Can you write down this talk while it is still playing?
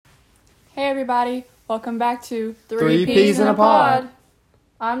Hey everybody, welcome back to Three Peas in a Pod.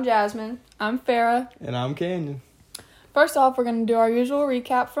 I'm Jasmine. I'm Farah. And I'm Canyon. First off, we're going to do our usual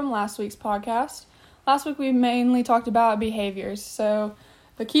recap from last week's podcast. Last week we mainly talked about behaviors. So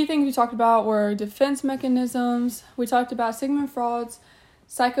the key things we talked about were defense mechanisms. We talked about Sigmund Freud's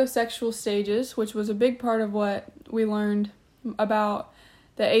psychosexual stages, which was a big part of what we learned about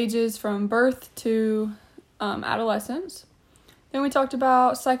the ages from birth to adolescence. Then we talked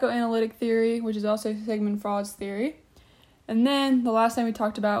about psychoanalytic theory, which is also Sigmund Freud's theory. And then the last thing we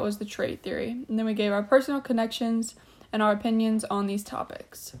talked about was the trait theory. And then we gave our personal connections and our opinions on these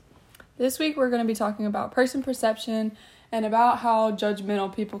topics. This week we're going to be talking about person perception and about how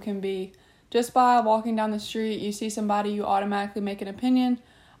judgmental people can be. Just by walking down the street, you see somebody, you automatically make an opinion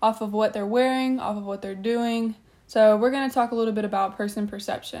off of what they're wearing, off of what they're doing. So we're going to talk a little bit about person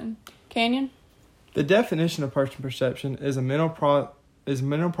perception. Canyon? The definition of person perception is mental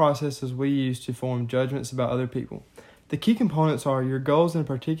processes we use to form judgments about other people. The key components are your goals in a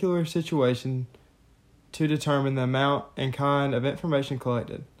particular situation to determine the amount and kind of information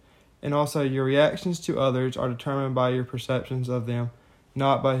collected. And also your reactions to others are determined by your perceptions of them,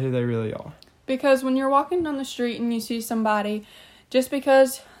 not by who they really are. Because when you're walking down the street and you see somebody, just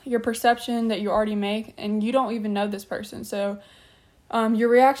because your perception that you already make, and you don't even know this person, so your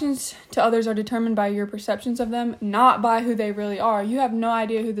reactions to others are determined by your perceptions of them, not by who they really are. You have no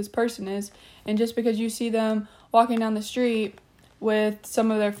idea who this person is, and just because you see them walking down the street with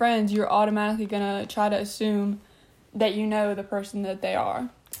some of their friends, you're automatically going to try to assume that you know the person that they are.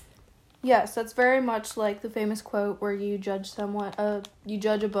 Yes, that's very much like the famous quote where you judge you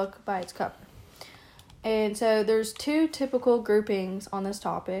judge a book by its cover. And so there's two typical groupings on this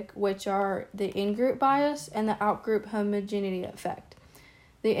topic, which are the in-group bias and the out-group homogeneity effect.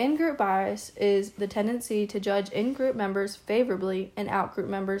 The in-group bias is the tendency to judge in-group members favorably and out-group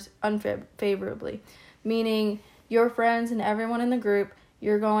members unfavorably, meaning your friends and everyone in the group,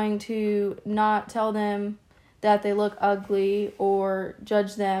 you're going to not tell them that they look ugly or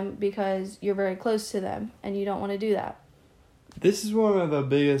judge them because you're very close to them and you don't want to do that. This is one of the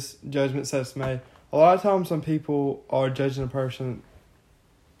biggest judgments that's made. A lot of times when people are judging a person,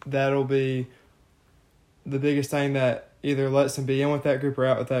 that'll be the biggest thing that either lets them be in with that group or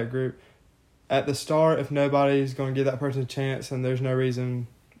out with that group. At the start, if nobody's going to give that person a chance and there's no reason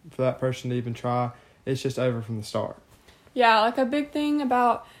for that person to even try, it's just over from the start. Yeah, like a big thing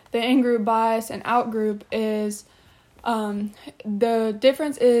about the in-group bias and out-group is the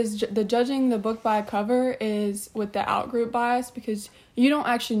difference is the judging the book by cover is with the out-group bias because you don't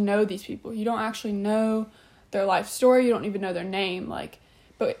actually know these people. You don't actually know their life story. You don't even know their name.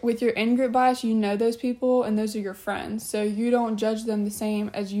 But with your in-group bias, you know those people and those are your friends. So you don't judge them the same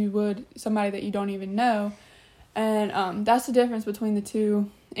as you would somebody that you don't even know. And that's the difference between the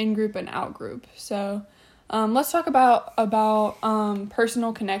two, in-group and out-group. So let's talk about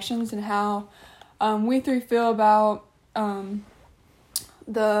personal connections and how we three feel about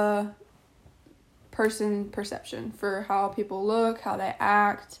the person perception for how people look, how they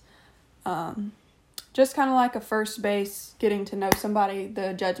act. Just kind of like a first base, getting to know somebody,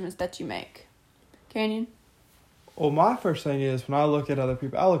 the judgments that you make. Canyon? Well, my first thing is when I look at other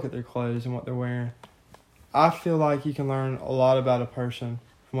people, I look at their clothes and what they're wearing. I feel like you can learn a lot about a person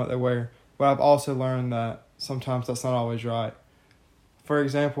from what they wear. But I've also learned that sometimes that's not always right. For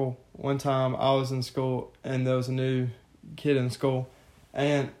example, one time I was in school and there was a new kid in school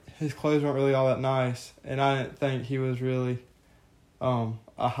and his clothes weren't really all that nice. And I didn't think he was really a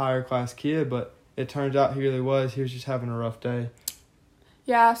higher class kid, but it turns out he really was. He was just having a rough day.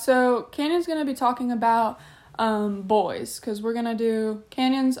 Yeah, so Canyon's going to be talking about boys because we're going to do...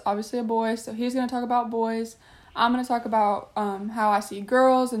 Canyon's obviously a boy, so he's going to talk about boys. I'm going to talk about how I see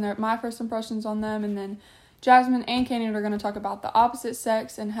girls and my first impressions on them. And then Jasmine and Canyon are going to talk about the opposite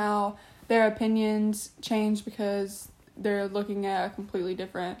sex and how their opinions change because they're looking at a completely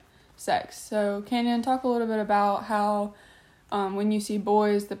different sex. So Canyon, talk a little bit about how... when you see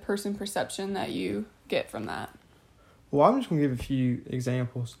boys, the person perception that you get from that. Well, I'm just going to give a few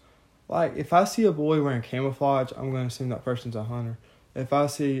examples. Like, if I see a boy wearing camouflage, I'm going to assume that person's a hunter. If I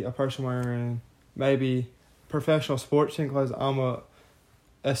see a person wearing maybe professional sports team clothes, I'm going to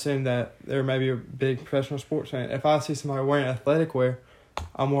assume that they're maybe a big professional sports fan. If I see somebody wearing athletic wear,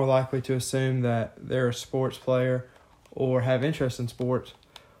 I'm more likely to assume that they're a sports player or have interest in sports.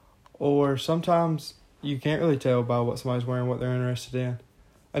 Or sometimes you can't really tell by what somebody's wearing, what they're interested in.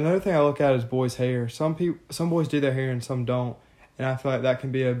 Another thing I look at is boys' hair. Some boys do their hair and some don't. And I feel like that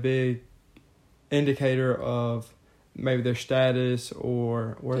can be a big indicator of maybe their status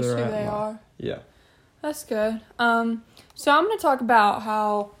or where just they're who at. They are. Yeah. That's good. So I'm going to talk about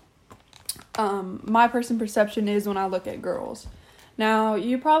how my person perception is when I look at girls. Now,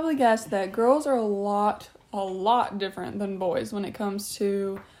 you probably guessed that girls are a lot different than boys when it comes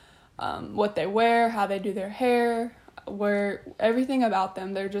to what they wear, how they do their hair, everything about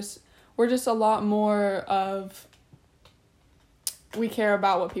them. We're just a lot more of, we care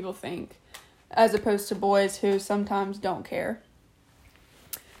about what people think, as opposed to boys who sometimes don't care.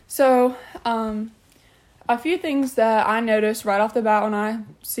 So, a few things that I notice right off the bat when I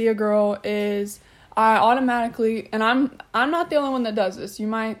see a girl is I automatically, and I'm not the only one that does this. You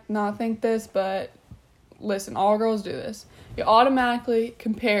might not think this, but listen, all girls do this. You automatically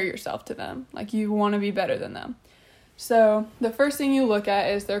compare yourself to them. Like, you want to be better than them. So the first thing you look at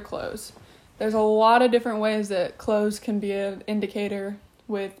is their clothes. There's a lot of different ways that clothes can be an indicator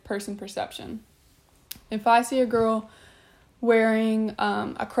with person perception. If I see a girl wearing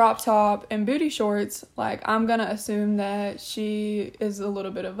a crop top and booty shorts, like, I'm gonna assume that she is a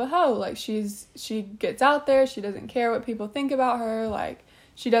little bit of a hoe. Like, she gets out there, she doesn't care what people think about her, like,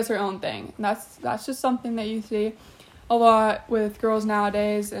 she does her own thing. And that's just something that you see a lot with girls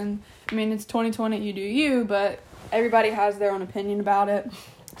nowadays. And I mean, it's 2020, you do you, but everybody has their own opinion about it.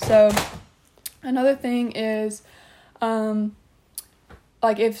 So another thing is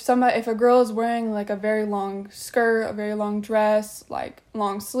like, if a girl is wearing like a very long skirt, a very long dress, like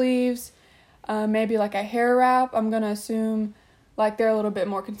long sleeves, maybe like a hair wrap, I'm gonna assume like they're a little bit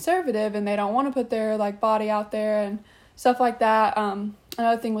more conservative and they don't want to put their like body out there and stuff like that.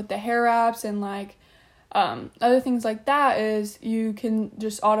 Another thing with the hair wraps and like other things like that is you can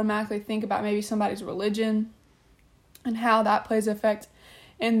just automatically think about maybe somebody's religion and how that plays effect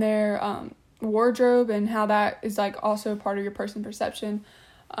in their wardrobe and how that is like also part of your person perception.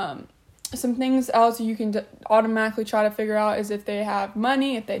 Some things else you can automatically try to figure out is if they have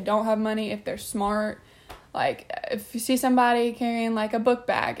money, if they don't have money, if they're smart. Like, if you see somebody carrying like a book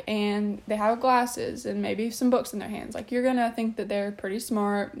bag and they have glasses and maybe some books in their hands, like, you're gonna think that they're pretty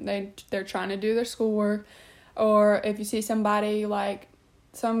smart, they're trying to do their schoolwork. Or if you see somebody like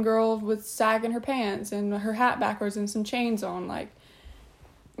some girl with sag in her pants and her hat backwards and some chains on, like,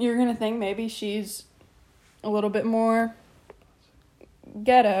 you're gonna think maybe she's a little bit more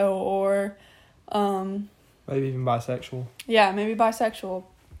ghetto or maybe even bisexual. Yeah, maybe bisexual.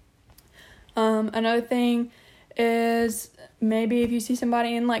 Another thing is maybe if you see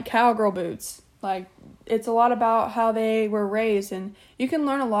somebody in like cowgirl boots, like, it's a lot about how they were raised, and you can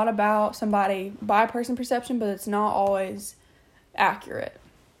learn a lot about somebody by person perception, but it's not always accurate.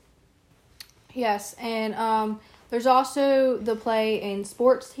 Yes, and there's also the play in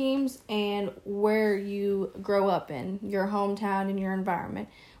sports teams and where you grow up in, your hometown and your environment.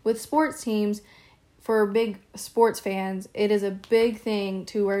 With sports teams, for big sports fans, it is a big thing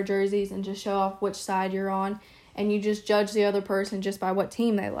to wear jerseys and just show off which side you're on, and you just judge the other person just by what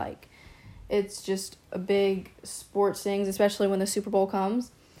team they like. It's just a big sports thing, especially when the Super Bowl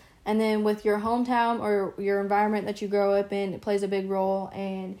comes. And then with your hometown or your environment that you grow up in, it plays a big role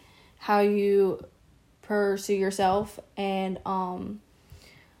in how you pursue yourself. And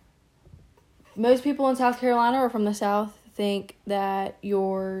most people in South Carolina or from the South think that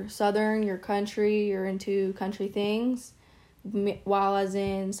you're Southern, you're country, you're into country things, while as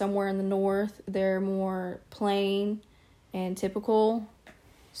in somewhere in the North, they're more plain and typical.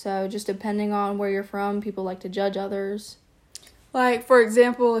 So just depending on where you're from, people like to judge others. Like, for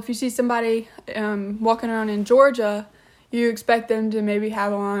example, if you see somebody walking around in Georgia, you expect them to maybe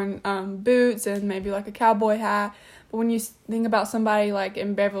have on boots and maybe like a cowboy hat. But when you think about somebody like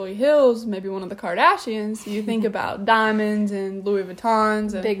in Beverly Hills, maybe one of the Kardashians, you think about diamonds and Louis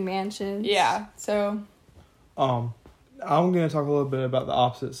Vuittons. And big mansions. Yeah, so. I'm going to talk a little bit about the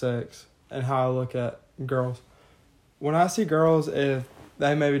opposite sex and how I look at girls. When I see girls, if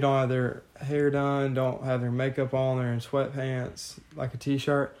they maybe don't have their hair done, don't have their makeup on, they're in sweatpants, like a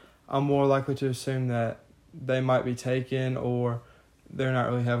t-shirt, I'm more likely to assume that they might be taken or they're not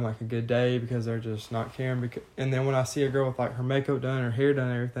really having like a good day because they're just not caring. And then when I see a girl with like her makeup done, her hair done,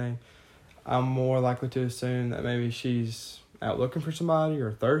 and everything, I'm more likely to assume that maybe she's out looking for somebody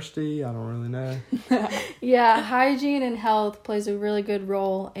or thirsty. I don't really know. Yeah, hygiene and health plays a really good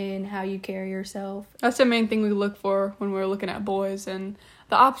role in how you carry yourself. That's the main thing we look for when we're looking at boys, and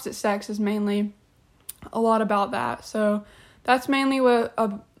the opposite sex is mainly a lot about that. So that's mainly what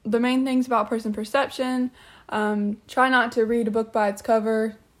the main things about person perception. Try not to read a book by its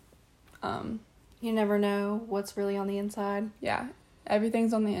cover. You never know what's really on the inside. Yeah,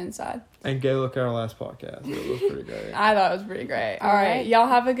 everything's on the inside. And go look at our last podcast. It was pretty great. I thought it was pretty great. All All right. right. Y'all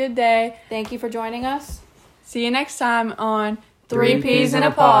have a good day. Thank you for joining us. See you next time on Three Peas in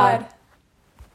a Pod.